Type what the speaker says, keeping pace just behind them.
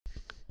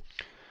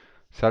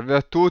Salve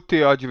a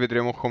tutti, oggi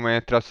vedremo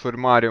come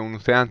trasformare un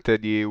utente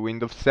di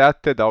Windows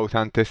 7 da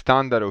utente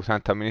standard a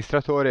utente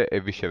amministratore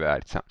e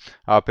viceversa.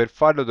 Per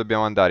farlo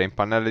dobbiamo andare in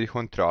pannello di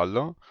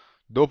controllo,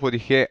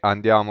 dopodiché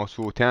andiamo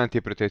su utenti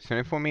e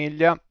protezione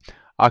famiglia,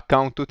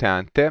 account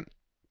utente,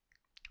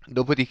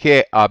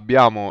 dopodiché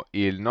abbiamo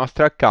il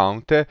nostro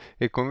account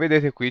e come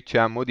vedete qui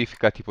c'è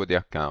modifica tipo di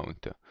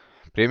account.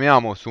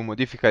 Premiamo su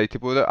modifica di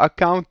tipo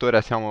account,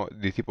 ora siamo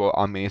di tipo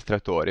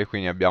amministratore,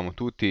 quindi abbiamo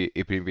tutti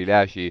i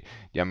privilegi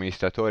di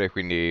amministratore,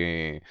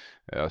 quindi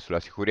sulla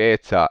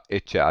sicurezza,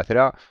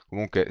 eccetera.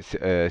 Comunque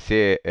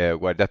se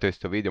guardate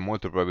questo video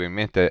molto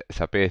probabilmente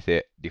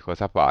sapete di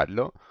cosa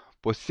parlo.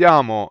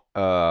 Possiamo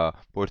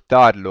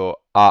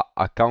portarlo a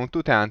account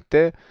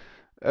utente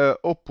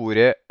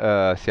oppure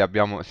se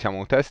siamo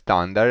utente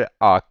standard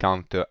a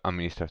account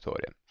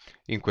amministratore.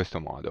 In questo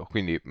modo,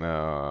 quindi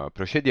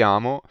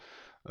procediamo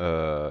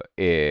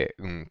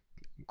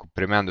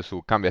premendo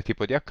su cambia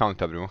tipo di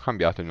account avremo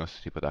cambiato il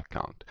nostro tipo di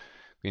account.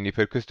 Quindi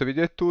per questo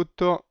video è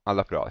tutto,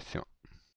 alla prossima.